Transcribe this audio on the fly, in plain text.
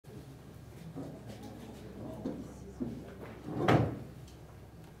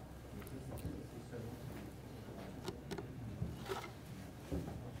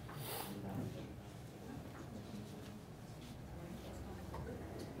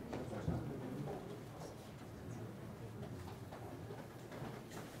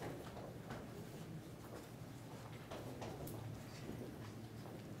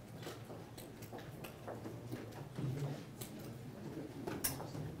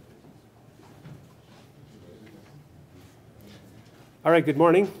All right, good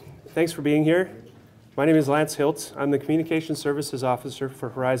morning. Thanks for being here. My name is Lance Hiltz. I'm the Communication Services Officer for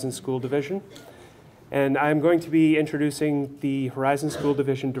Horizon School Division. And I'm going to be introducing the Horizon School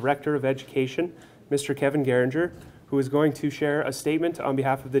Division Director of Education, Mr. Kevin Geringer, who is going to share a statement on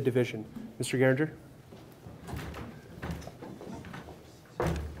behalf of the division. Mr. Geringer.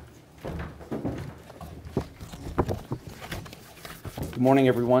 Good morning,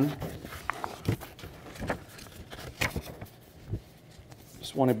 everyone.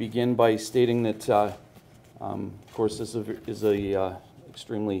 Just want to begin by stating that, of course, this is a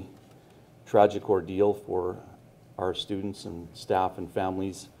extremely tragic ordeal for our students and staff and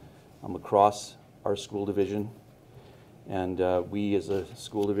families across our school division. And we, as a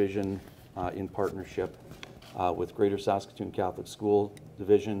school division, in partnership with Greater Saskatoon Catholic School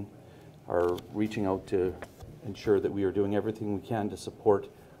Division, are reaching out to ensure that we are doing everything we can to support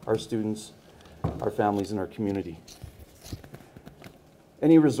our students, our families, and our community.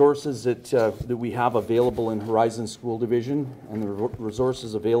 Any resources that we have available in Horizon School Division and the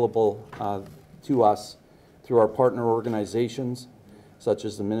resources available to us through our partner organizations, such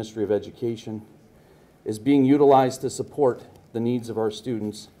as the Ministry of Education, is being utilized to support the needs of our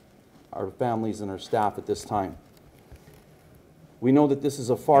students, our families, and our staff at this time. We know that this is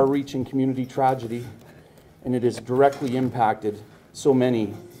a far-reaching community tragedy, and it has directly impacted so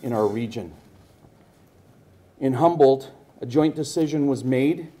many in our region. In Humboldt, a joint decision was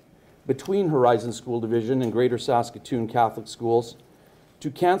made between Horizon School Division and Greater Saskatoon Catholic Schools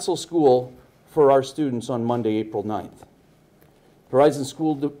to cancel school for our students on Monday, April 9th. Horizon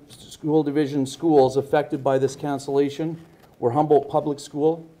School Division schools affected by this cancellation were Humboldt Public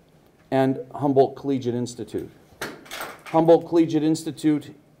School and Humboldt Collegiate Institute. Humboldt Collegiate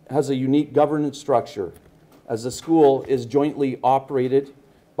Institute has a unique governance structure, as the school is jointly operated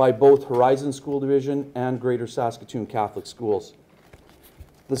by both Horizon School Division and Greater Saskatoon Catholic Schools.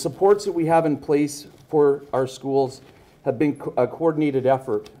 The supports that we have in place for our schools have been a coordinated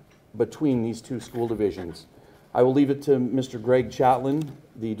effort between these two school divisions. I will leave it to Mr. Greg Chatlin,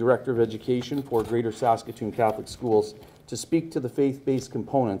 the Director of Education for Greater Saskatoon Catholic Schools, to speak to the faith-based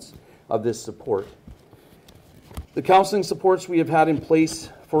components of this support. The counseling supports we have had in place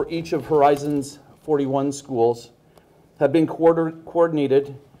for each of Horizon's 41 schools have been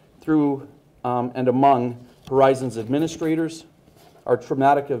coordinated through and among Horizon's administrators, our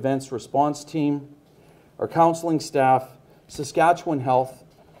traumatic events response team, our counseling staff, Saskatchewan Health,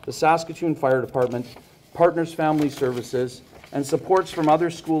 the Saskatoon Fire Department, Partners Family Services, and supports from other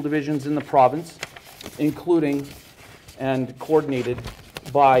school divisions in the province, including and coordinated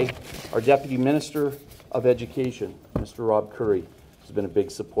by our Deputy Minister of Education, Mr. Rob Curry, who's been a big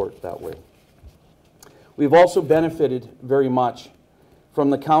support that way. We've also benefited very much from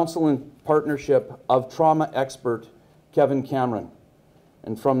the counsel and partnership of trauma expert Kevin Cameron,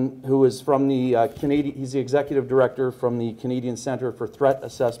 and who is from the he's the Executive Director from the Canadian Centre for Threat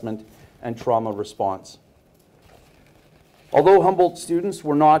Assessment and Trauma Response. Although Humboldt students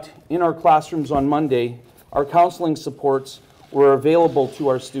were not in our classrooms on Monday, our counseling supports were available to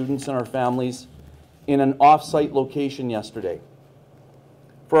our students and our families in an off-site location yesterday.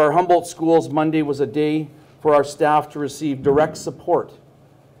 For our Humboldt schools, Monday was a day for our staff to receive direct support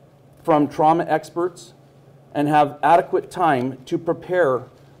from trauma experts and have adequate time to prepare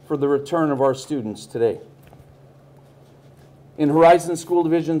for the return of our students today. In Horizon School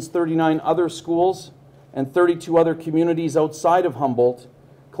Division's 39 other schools and 32 other communities outside of Humboldt,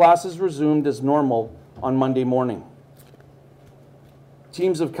 classes resumed as normal on Monday morning.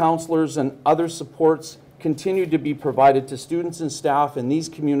 Teams of counselors and other supports continue to be provided to students and staff in these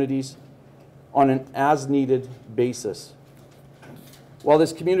communities on an as-needed basis. While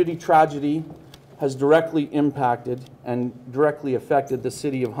this community tragedy has directly impacted and directly affected the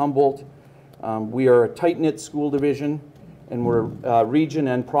city of Humboldt, we are a tight-knit school division, and we're region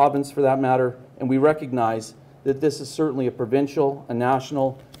and province for that matter, and we recognize that this is certainly a provincial, a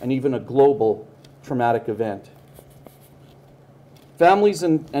national, and even a global traumatic event. Families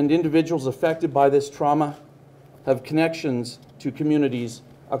and individuals affected by this trauma have connections to communities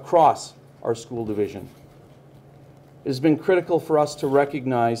across our school division. It has been critical for us to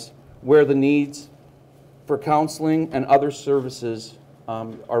recognize where the needs for counseling and other services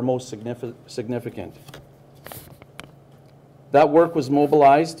are most significant. That work was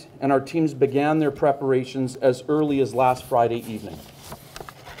mobilized, and our teams began their preparations as early as last Friday evening.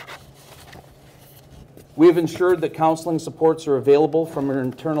 We have ensured that counseling supports are available from our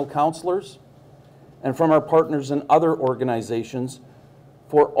internal counselors and from our partners and other organizations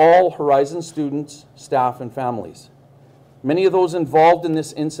for all Horizon students, staff, and families. Many of those involved in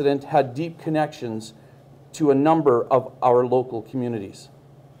this incident had deep connections to a number of our local communities.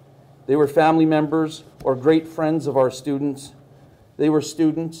 They were family members or great friends of our students. They were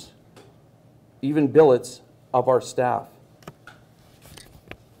students, even billets of our staff.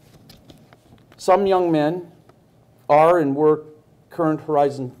 Some young men are and were current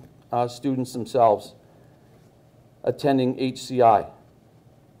Horizon students themselves attending HCI.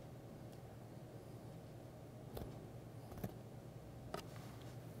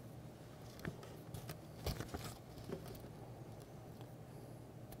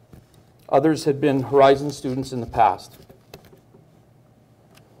 Others had been Horizon students in the past.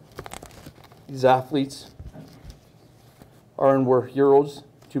 These athletes are and were heroes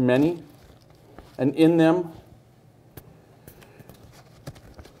to many, and in them,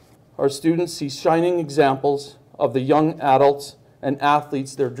 our students see shining examples of the young adults and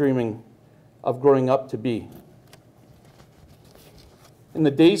athletes they're dreaming of growing up to be. In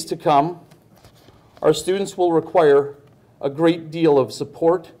the days to come, our students will require a great deal of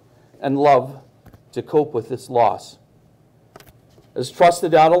support and love to cope with this loss. As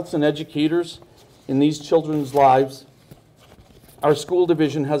trusted adults and educators in these children's lives, our school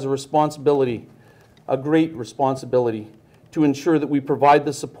division has a responsibility, a great responsibility, to ensure that we provide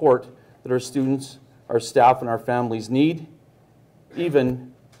the support that our students, our staff, and our families need,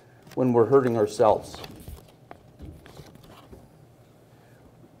 even when we're hurting ourselves.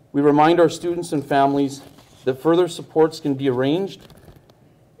 We remind our students and families that further supports can be arranged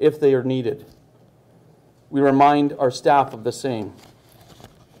if they are needed. We remind our staff of the same.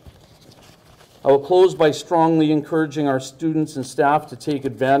 I will close by strongly encouraging our students and staff to take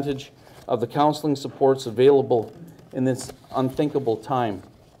advantage of the counseling supports available in this unthinkable time.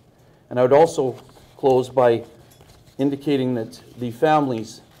 And I would also close by indicating that the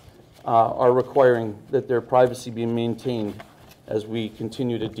families are requiring that their privacy be maintained as we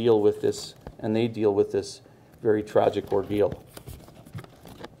continue to deal with this, and they deal with this very tragic ordeal.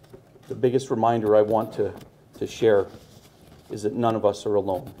 The biggest reminder I want to share is that none of us are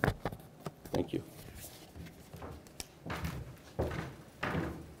alone. Thank you.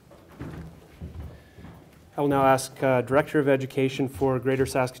 I will now ask Director of Education for Greater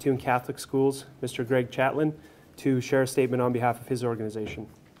Saskatoon Catholic Schools, Mr. Greg Chatlin, to share a statement on behalf of his organization.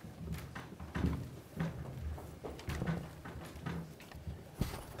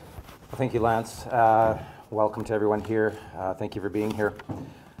 Thank you, Lance. Welcome to everyone here. Thank you for being here.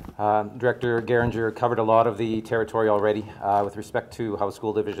 Director Geringer covered a lot of the territory already with respect to how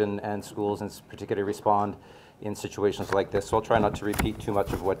school division and schools in particular respond in situations like this, so I'll try not to repeat too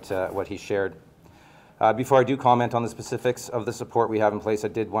much of what he shared. Before I do comment on the specifics of the support we have in place, I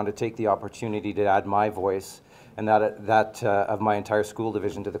did want to take the opportunity to add my voice and that of my entire school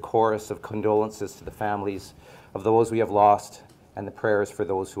division to the chorus of condolences to the families of those we have lost and the prayers for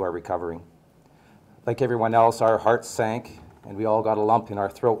those who are recovering. Like everyone else, our hearts sank and we all got a lump in our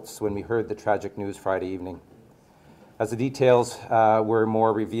throats when we heard the tragic news Friday evening. As the details were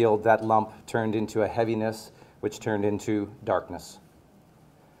more revealed, that lump turned into a heaviness, which turned into darkness.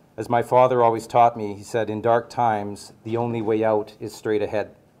 As my father always taught me, he said, in dark times, the only way out is straight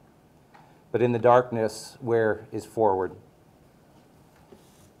ahead. But in the darkness, where is forward?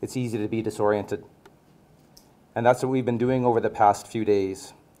 It's easy to be disoriented. And that's what we've been doing over the past few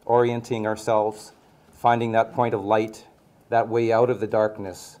days, orienting ourselves, finding that point of light, that way out of the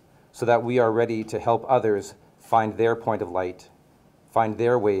darkness, so that we are ready to help others find their point of light, find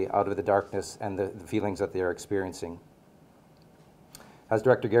their way out of the darkness and the feelings that they are experiencing. As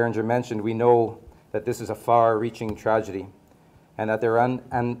Director Geringer mentioned, we know that this is a far-reaching tragedy and that there are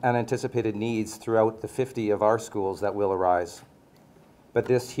unanticipated needs throughout the 50 of our schools that will arise. But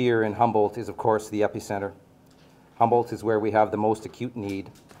this here in Humboldt is, of course, the epicenter. Humboldt is where we have the most acute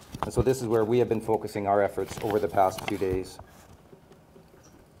need, and so this is where we have been focusing our efforts over the past few days.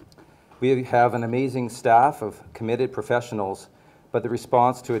 We have an amazing staff of committed professionals, but the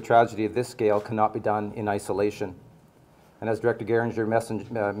response to a tragedy of this scale cannot be done in isolation. And as Director Geringer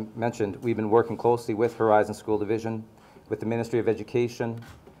mentioned, we've been working closely with Horizon School Division, with the Ministry of Education,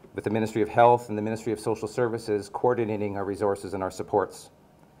 with the Ministry of Health and the Ministry of Social Services, coordinating our resources and our supports.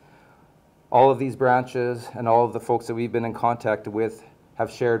 All of these branches and all of the folks that we've been in contact with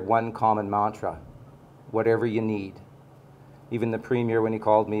have shared one common mantra: whatever you need. Even the Premier, when he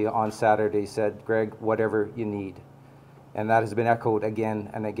called me on Saturday, said, Greg, whatever you need. And that has been echoed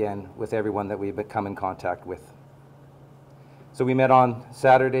again and again with everyone that we've come in contact with. So we met on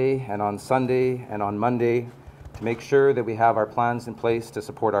Saturday and on Sunday and on Monday to make sure that we have our plans in place to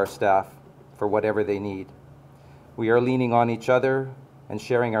support our staff for whatever they need. We are leaning on each other and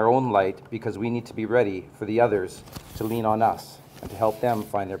sharing our own light because we need to be ready for the others to lean on us and to help them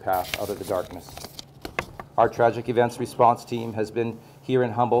find their path out of the darkness. Our tragic events response team has been here in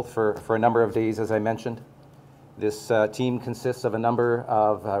Humboldt for a number of days, as I mentioned. This team consists of a number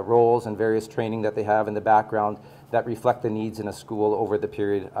of roles and various training that they have in the background that reflect the needs in a school over the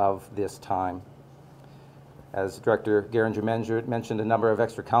period of this time. As Director Geringer mentioned, a number of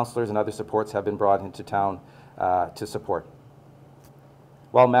extra counselors and other supports have been brought into town to support.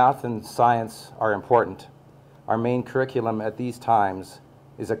 While math and science are important, our main curriculum at these times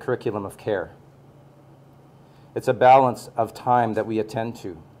is a curriculum of care. It's a balance of time that we attend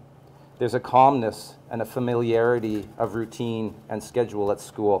to. There's a calmness and a familiarity of routine and schedule at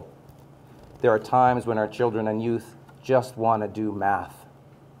school. There are times when our children and youth just want to do math.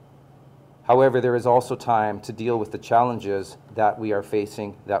 However, there is also time to deal with the challenges that we are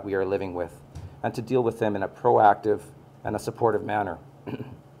facing, that we are living with, and to deal with them in a proactive and a supportive manner.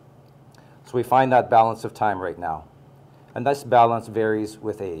 So we find that balance of time right now. And this balance varies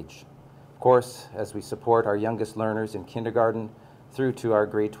with age. Of course, as we support our youngest learners in kindergarten through to our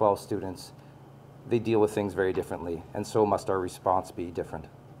grade 12 students, they deal with things very differently, and so must our response be different.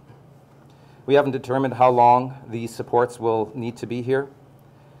 We haven't determined how long these supports will need to be here.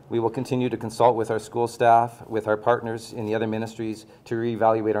 We will continue to consult with our school staff, with our partners in the other ministries to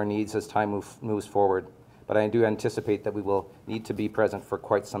reevaluate our needs as time moves forward. But I do anticipate that we will need to be present for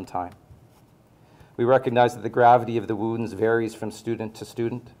quite some time. We recognize that the gravity of the wounds varies from student to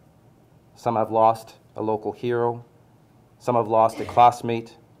student. Some have lost a local hero. Some have lost a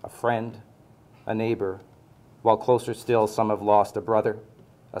classmate, a friend, a neighbor, while closer still, some have lost a brother,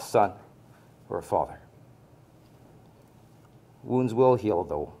 a son, or a father. Wounds will heal,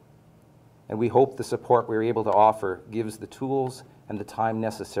 though, and we hope the support we're able to offer gives the tools and the time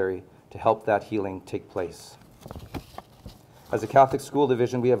necessary to help that healing take place. As a Catholic School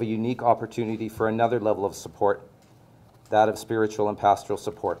Division, we have a unique opportunity for another level of support, that of spiritual and pastoral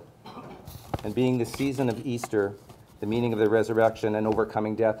support. And being the season of Easter, the meaning of the resurrection and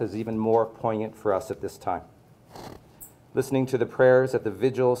overcoming death is even more poignant for us at this time. Listening to the prayers at the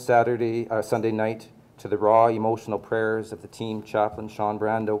vigil Sunday night, to the raw emotional prayers of the team chaplain, Sean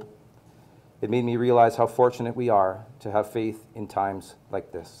Brando, it made me realize how fortunate we are to have faith in times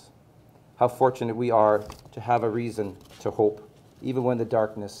like this. How fortunate we are to have a reason to hope, even when the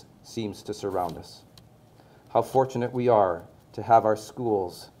darkness seems to surround us. How fortunate we are to have our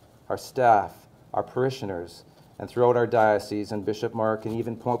schools, our staff, our parishioners, and throughout our diocese, and Bishop Mark and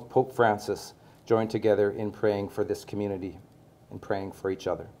even Pope Francis join together in praying for this community and praying for each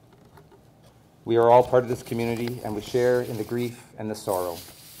other. We are all part of this community, and we share in the grief and the sorrow.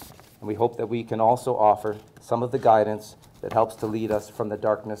 And we hope that we can also offer some of the guidance that helps to lead us from the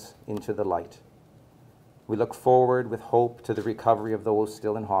darkness into the light. We look forward with hope to the recovery of those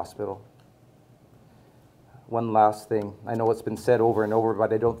still in hospital. One last thing. I know it's been said over and over,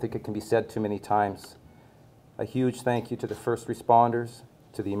 but I don't think it can be said too many times. A huge thank you to the first responders,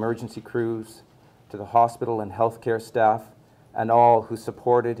 to the emergency crews, to the hospital and healthcare staff, and all who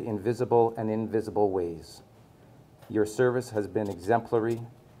supported in visible and invisible ways. Your service has been exemplary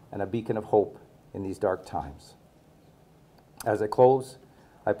and a beacon of hope in these dark times. As I close,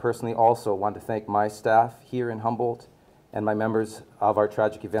 I personally also want to thank my staff here in Humboldt and my members of our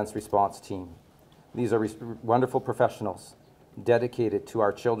tragic events response team. These are wonderful professionals dedicated to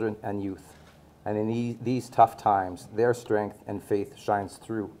our children and youth. And in these tough times, their strength and faith shines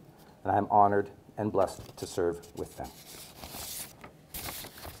through, and I am honored and blessed to serve with them.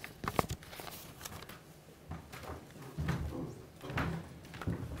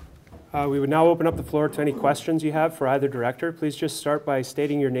 We would now open up the floor to any questions you have for either director. Please just start by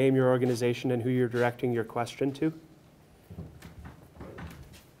stating your name, your organization, and who you're directing your question to.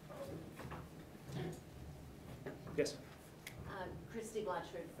 Yes. Christy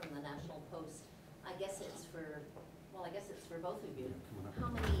Blatchford from the National Post. I guess it's for both of you. How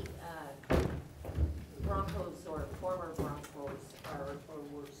many Broncos or former Broncos are or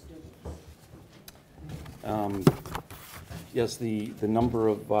were students? Yes, the number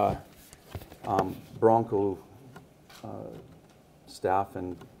of Bronco staff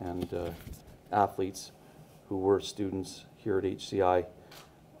and athletes who were students here at HCI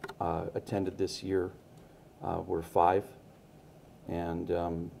attended this year were 5, and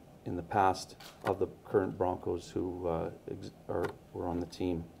in the past, of the current Broncos who were on the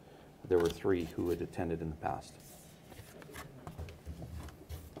team, there were 3 who had attended in the past. Just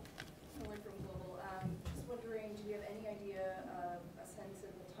wondering, do you have any idea of a sense of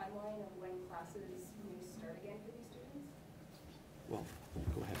the timeline of when classes may start again for these students? Well,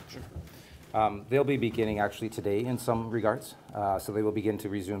 go ahead. Sure. They'll be beginning actually today in some regards. So they will begin to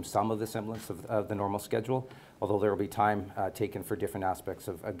resume some of the semblance of the normal schedule. although there will be time taken for different aspects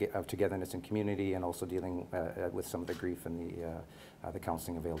of togetherness and community, and also dealing with some of the grief and the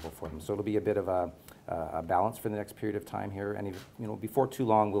counseling available for them. So it'll be a bit of a balance for the next period of time here, and before too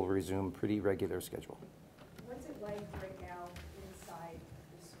long we'll resume pretty regular schedule. What's it like right now inside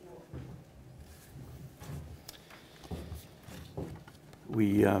the school?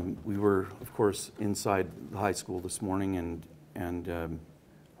 We were, of course, inside the high school this morning, and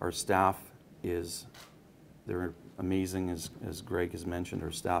our staff they're amazing, as Greg has mentioned. Our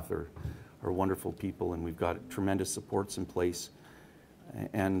staff are wonderful people, and we've got tremendous supports in place.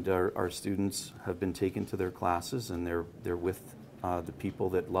 And our students have been taken to their classes, and they're with the people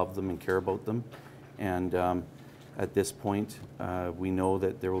that love them and care about them. And at this point, we know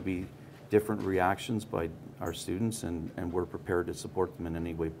that there will be different reactions by our students, and we're prepared to support them in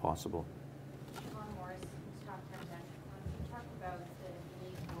any way possible. Morris, Staff President. You talked about the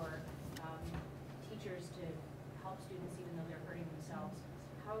need for teachers to help students even though they're hurting themselves.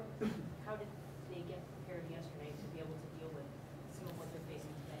 How did they get prepared yesterday to be able to deal with some of what they're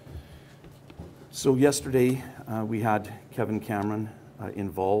facing today? So yesterday, we had Kevin Cameron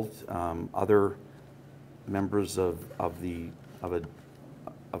involved, other members of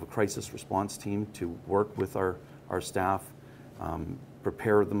a crisis response team to work with our staff,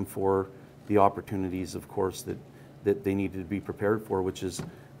 prepare them for the opportunities, of course, that they needed to be prepared for, which is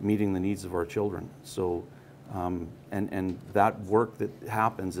meeting the needs of our children. So, and that work that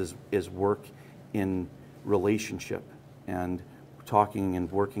happens is work in relationship, and talking and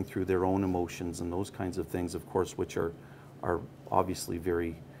working through their own emotions and those kinds of things, of course, which are obviously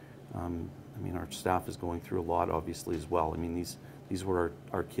very, I mean, our staff is going through a lot, obviously, as well. I mean, these were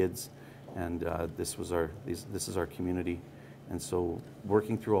our kids, and this is our community. And so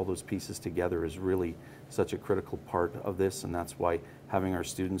working through all those pieces together is really such a critical part of this, and that's why having our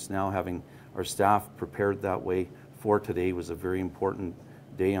students now, having our staff prepared that way for today was a very important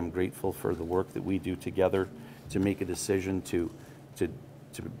day. I'm grateful for the work that we do together to make a decision to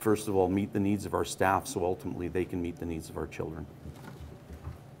first of all meet the needs of our staff, so ultimately they can meet the needs of our children.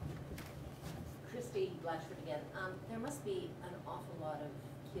 Christy Blatchford again. There must be an awful lot of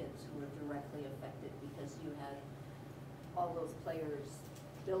kids who are directly affected because you had all those players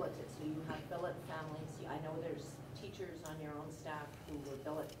billeted. So you have billet families. I know there's teachers on your own staff who were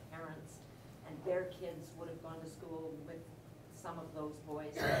billet parents, and their kids would have gone to school with some of those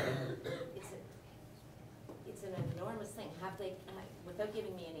boys. It's an enormous thing. Have they, without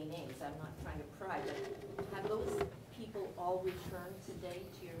giving me any names, I'm not trying to pry, but have those people all returned today,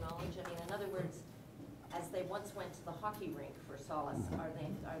 to your knowledge? I mean, in other words, as they once went to the hockey rink for solace, are they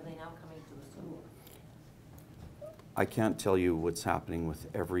now coming to the school? I can't tell you what's happening with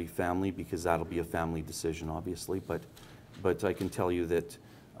every family, because that'll be a family decision, obviously, but I can tell you that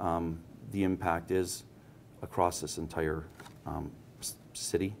the impact is across this entire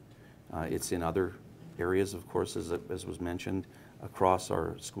city. It's in other areas, of course, as was mentioned, across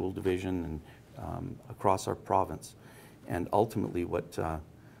our school division and across our province. And ultimately, what I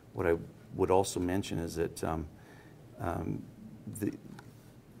would also mention is that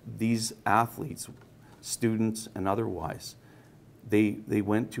these athletes, students and otherwise, they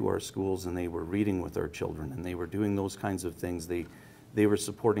went to our schools and they were reading with our children, and they were doing those kinds of things. They were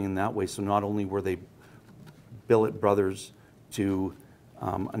supporting in that way. So not only were they billet brothers to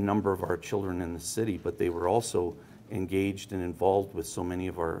a number of our children in the city, but they were also engaged and involved with so many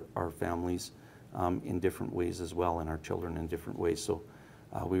of our families in different ways as well, and our children in different ways. So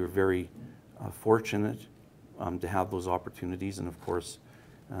we were very fortunate to have those opportunities, and of course,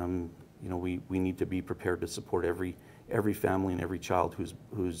 you know, we need to be prepared to support every family and every child who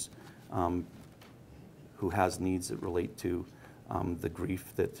has needs that relate to the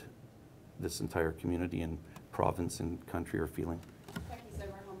grief that this entire community and province and country are feeling.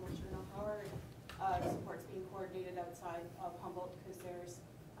 How are supports being coordinated outside of Humboldt? Because there's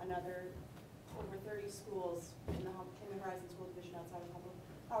another over 30 schools in the Horizon School Division outside of Humboldt.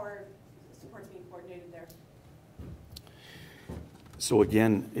 How are supports being coordinated there? So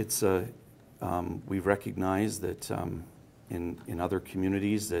again, it's we recognize that in other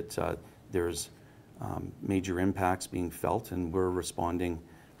communities that there's major impacts being felt, and we're responding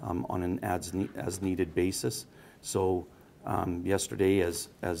on an as needed basis. So yesterday, as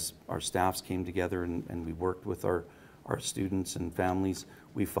our staffs came together and we worked with our students and families,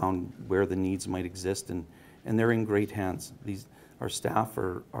 we found where the needs might exist, and they're in great hands. Our staff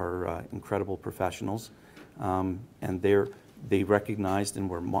are incredible professionals, and they recognized and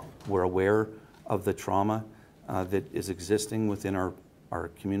were aware of the trauma that is existing within our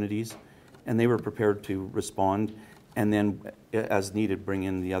communities, and they were prepared to respond, and then as needed bring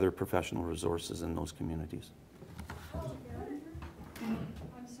in the other professional resources in those communities.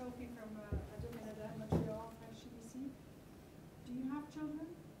 children?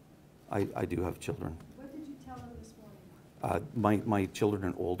 I do have children. What did you tell them this morning? My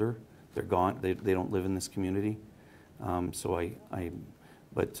children are older. They're gone. They don't live in this community. So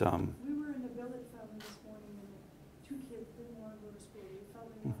but We were in the Billet family this morning, and the 2 kids didn't want to go to school. They felt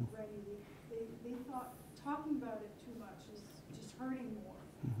they weren't ready. They thought talking about it too much is just hurting more.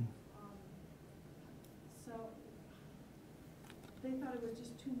 So they thought it was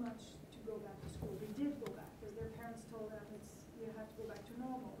just too much to go back to school. They did go back because their parents told them you have to go back to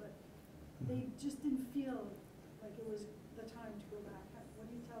normal, but they just didn't feel like it was the time to go back. What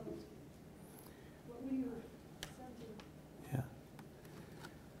do you tell them? What would you say to them?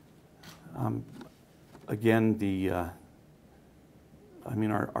 Yeah. Again, I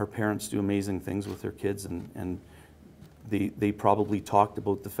mean, our parents do amazing things with their kids, and they probably talked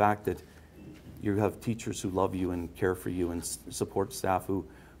about the fact that you have teachers who love you and care for you, and support staff who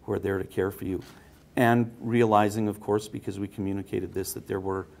are there to care for you. And realizing, of course, because we communicated this, that there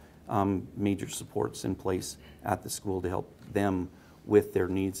were major supports in place at the school to help them with their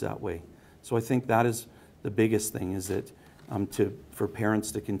needs that way. So I think that is the biggest thing, is that for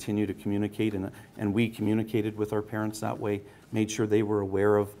parents to continue to communicate, and we communicated with our parents that way, made sure they were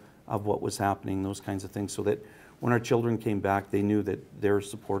aware of what was happening, those kinds of things, so that when our children came back, they knew that their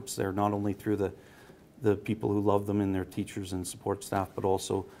support's there, not only through the people who love them and their teachers and support staff, but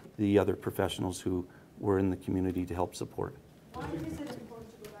also the other professionals who were in the community to help support. Why is it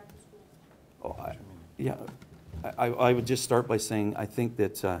important to go back to school? I would just start by saying I think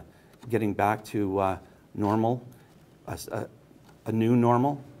that getting back to normal, a new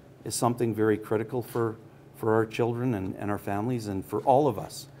normal, is something very critical for our children and our families and for all of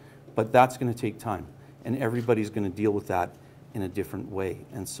us. But that's going to take time, and everybody's going to deal with that in a different way.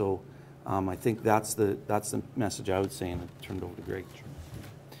 And so I think that's the message I would say, and I turned over to Greg.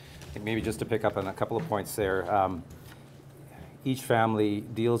 I think maybe just to pick up on a couple of points there. Each family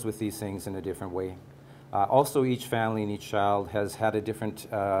deals with these things in a different way. Also, each family and each child has had a different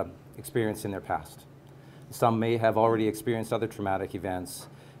experience in their past. Some may have already experienced other traumatic events,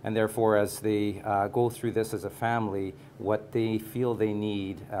 and therefore, as they go through this as a family, what they feel they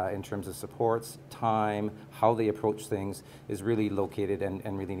need in terms of supports, time, how they approach things is really located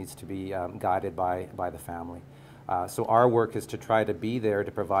and really needs to be guided by the family. So our work is to try to be there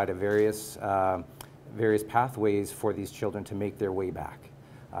to provide various pathways for these children to make their way back.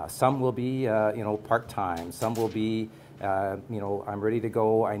 Some will be, part-time. Some will be, I'm ready to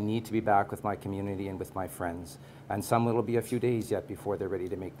go. I need to be back with my community and with my friends. And some it'll be a few days yet before they're ready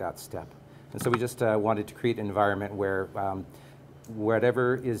to make that step. And so we just wanted to create an environment where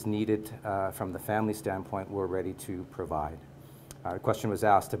whatever is needed from the family standpoint, we're ready to provide. A question was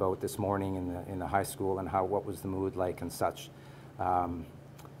asked about this morning in the high school and what was the mood like and such.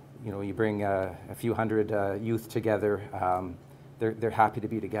 You bring a few hundred youth together. They're happy to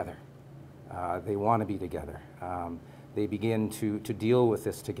be together. They want to be together. They begin to deal with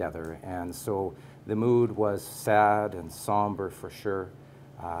this together. And so the mood was sad and somber for sure,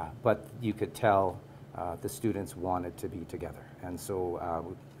 but you could tell the students wanted to be together. And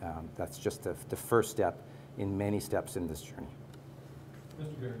so that's just the first step in many steps in this journey.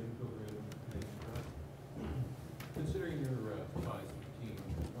 Mr. Garrett, considering your size of team,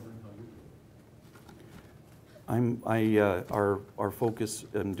 how you our focus,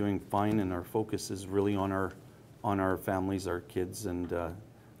 I'm doing fine, and our focus is really on our families, our kids, and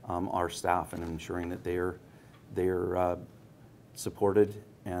our staff, and ensuring that they're supported.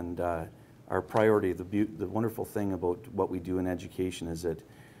 And our priority, the wonderful thing about what we do in education is that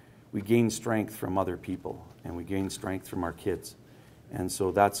we gain strength from other people, and we gain strength from our kids. And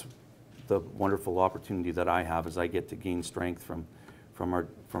so that's the wonderful opportunity that I have, is I get to gain strength from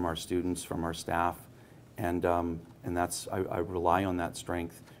our students, from our staff, and that's I rely on that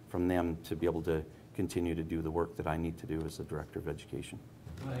strength from them to be able to continue to do the work that I need to do as the Director of Education.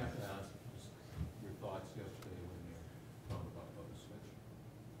 I have to ask just your thoughts yesterday when you talked about the switch.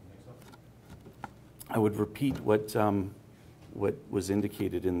 I would repeat what was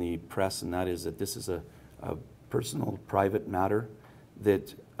indicated in the press, and that is that this is a personal, private matter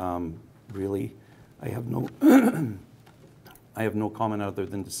that really I have no I have no comment other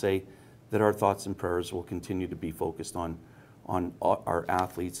than to say that our thoughts and prayers will continue to be focused on our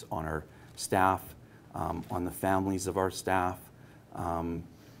athletes, on our staff, on the families of our staff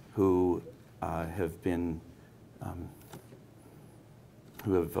who have been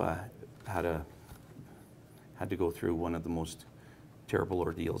who have had to go through one of the most terrible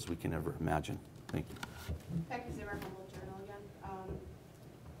ordeals we can ever imagine. Thank you. Becky Zimmer, Humboldt Journal again.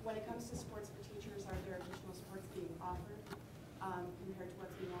 When it comes to sports for teachers, are there additional supports being offered compared to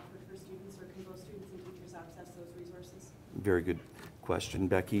what's being offered for students, or can both students and teachers access those resources? Very good. question,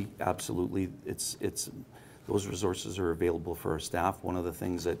 Becky, absolutely, those resources are available for our staff. One of the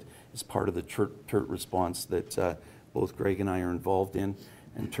things that is part of the TERT response that both Greg and I are involved in,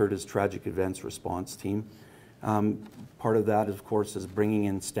 and TERT is Tragic Events Response Team. Part of that, of course, is bringing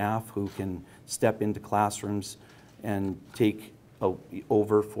in staff who can step into classrooms and take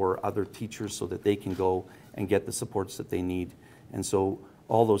over for other teachers so that they can go and get the supports that they need. And so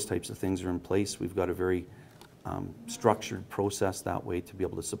all those types of things are in place. We've got a very structured process that way to be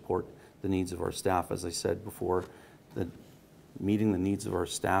able to support the needs of our staff. As I said before, meeting the needs of our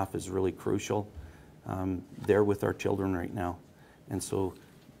staff is really crucial. They're with our children right now. And so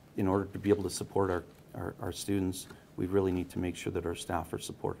in order to be able to support our students, we really need to make sure that our staff are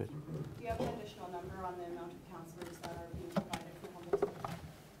supported. Do you have an additional number on the amount of counselors that are being provided for Humboldt?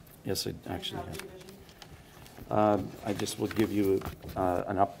 Yes, I actually Throughout the have. division? I just will give you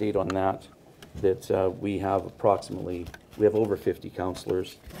an update on that, we have over 50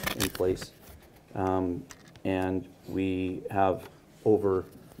 counselors in place, and we have over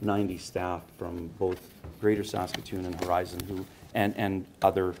 90 staff from both Greater Saskatoon and Horizon and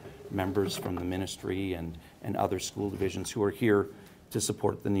other members from the ministry and other school divisions who are here to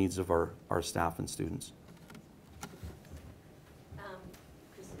support the needs of our staff and students.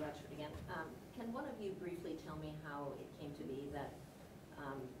 Kristen Blatchford again. Can one of you briefly tell me how it came to be that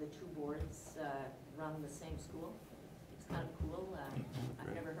the two boards run the same school? It's kind of cool.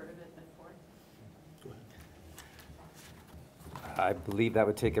 I've never heard of it before. I believe that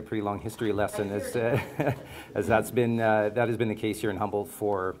would take a pretty long history lesson, as that has been the case here in Humboldt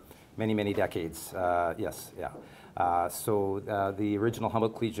for many, many decades. Yes, yeah. So the original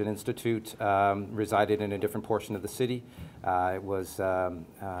Humboldt Collegiate Institute resided in a different portion of the city. It was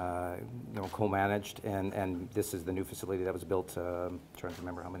co-managed, and this is the new facility that was built. Trying to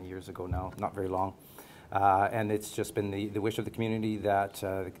remember how many years ago now. Not very long. And it's just been the wish of the community that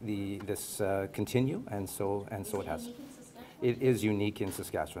this continue, and so it has. It is unique in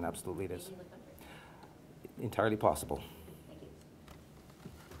Saskatchewan, absolutely it is. Entirely possible.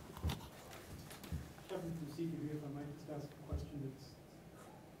 Kevin from CTV, if I might just ask a question that's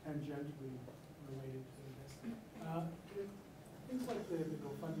tangentially related to this. Things like the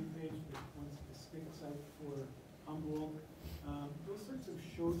GoFundMe page that wants the sticks out for Humboldt, those sorts of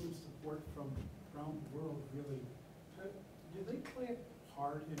shows of support from around the world, really, do they play a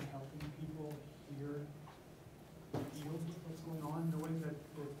part in helping people here deal with what's going on, knowing that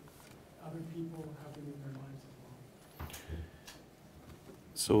other people have it in their minds as well?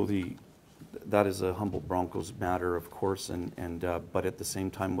 So that is a Humboldt Broncos matter, of course, but at the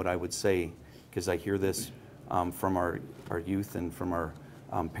same time, what I would say, because I hear this from our youth and from our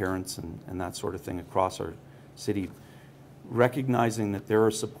parents and that sort of thing across our city, recognizing that there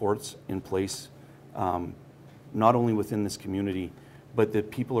are supports in place, not only within this community, but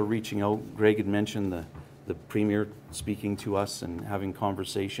that people are reaching out. Greg had mentioned the Premier speaking to us and having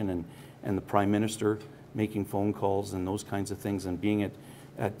conversation, and the Prime Minister making phone calls and those kinds of things, and being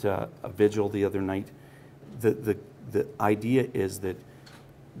at a vigil the other night. The idea is that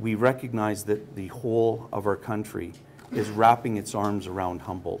we recognize that the whole of our country is wrapping its arms around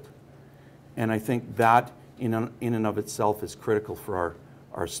Humboldt. And I think that in and of itself is critical for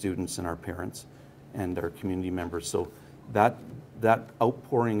our students and our parents and our community members. So that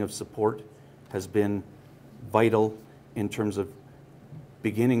outpouring of support has been vital in terms of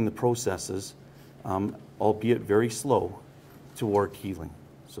beginning the processes, albeit very slow, toward healing.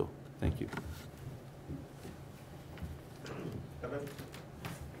 So thank you. Kevin,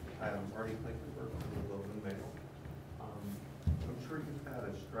 I'm Artie Clinkenberg from the Globe and Mail. I'm sure you've had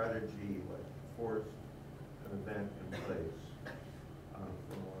a strategy like force an event in place for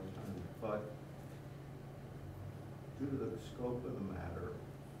a long time, but due to the scope of the matter,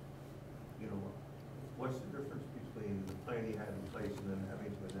 what's the difference between the plan you had in place and then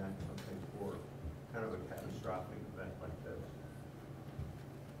having to enact something for kind of a catastrophic event like this?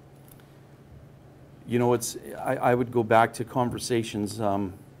 I would go back to conversations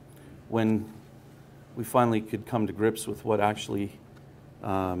when we finally could come to grips with what actually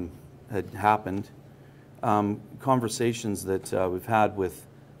had happened. Conversations that we've had with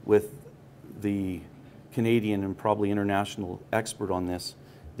the Canadian and probably international expert on this.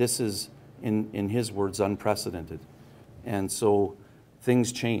 This is, in his words, unprecedented. And so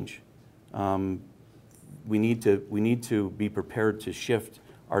things change. We need to be prepared to shift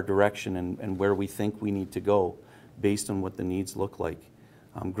our direction and where we think we need to go based on what the needs look like.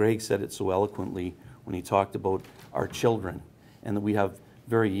 Greg said it so eloquently when he talked about our children, and that we have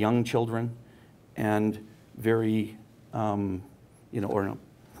very young children and very, or not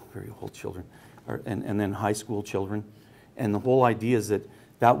very old children, and then high school children. And the whole idea is that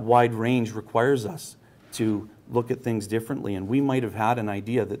that wide range requires us to look at things differently. And we might have had an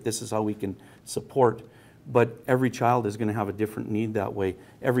idea that this is how we can support, but every child is going to have a different need that way.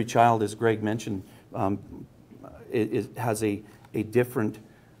 Every child, as Greg mentioned, it has a different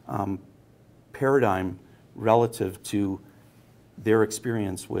paradigm relative to their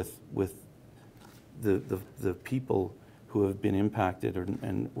experience with the people who have been impacted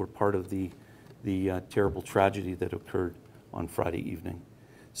and were part of the terrible tragedy that occurred on Friday evening.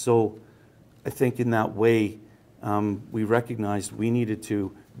 So I think in that way, we recognized we needed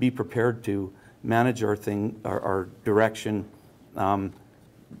to be prepared to manage our direction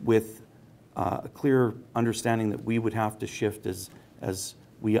with a clear understanding that we would have to shift as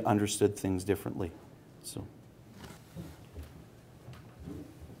we understood things differently. So.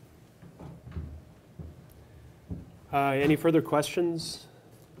 Any further questions?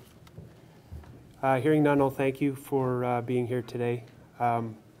 Hearing none, I'll thank you for being here today.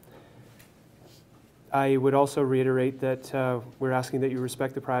 I would also reiterate that we're asking that you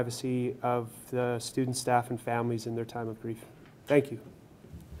respect the privacy of the students, staff, and families in their time of grief. Thank you.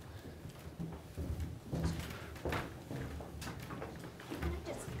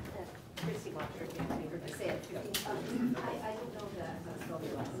 Christy Walker, to say it 15 times. I don't know that I spelled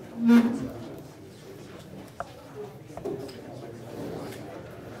your last name.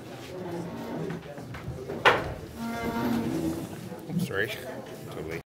 Sorry, totally.